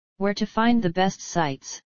Where to find the best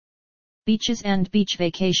sites. Beaches and beach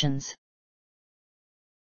vacations.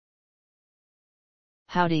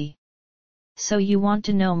 Howdy! So you want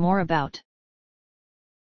to know more about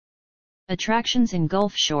attractions in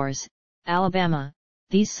Gulf Shores, Alabama?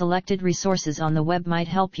 These selected resources on the web might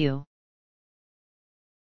help you.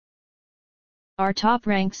 Our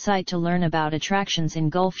top-ranked site to learn about attractions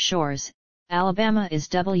in Gulf Shores, Alabama is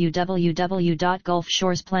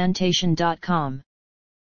www.gulfshoresplantation.com.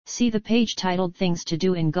 See the page titled Things to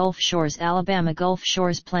Do in Gulf Shores, Alabama. Gulf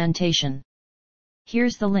Shores Plantation.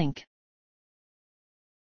 Here's the link.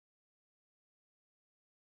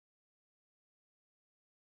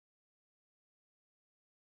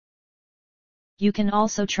 You can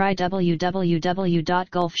also try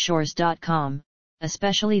www.gulfshores.com,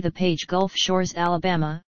 especially the page Gulf Shores,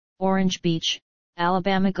 Alabama, Orange Beach,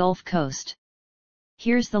 Alabama Gulf Coast.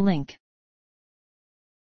 Here's the link.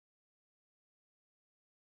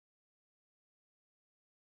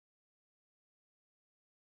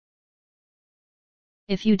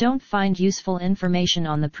 If you don't find useful information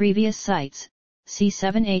on the previous sites, see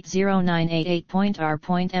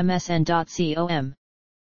 780988.r.msn.com.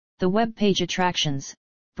 The web page attractions,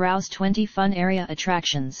 browse 20 fun area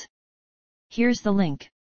attractions. Here's the link.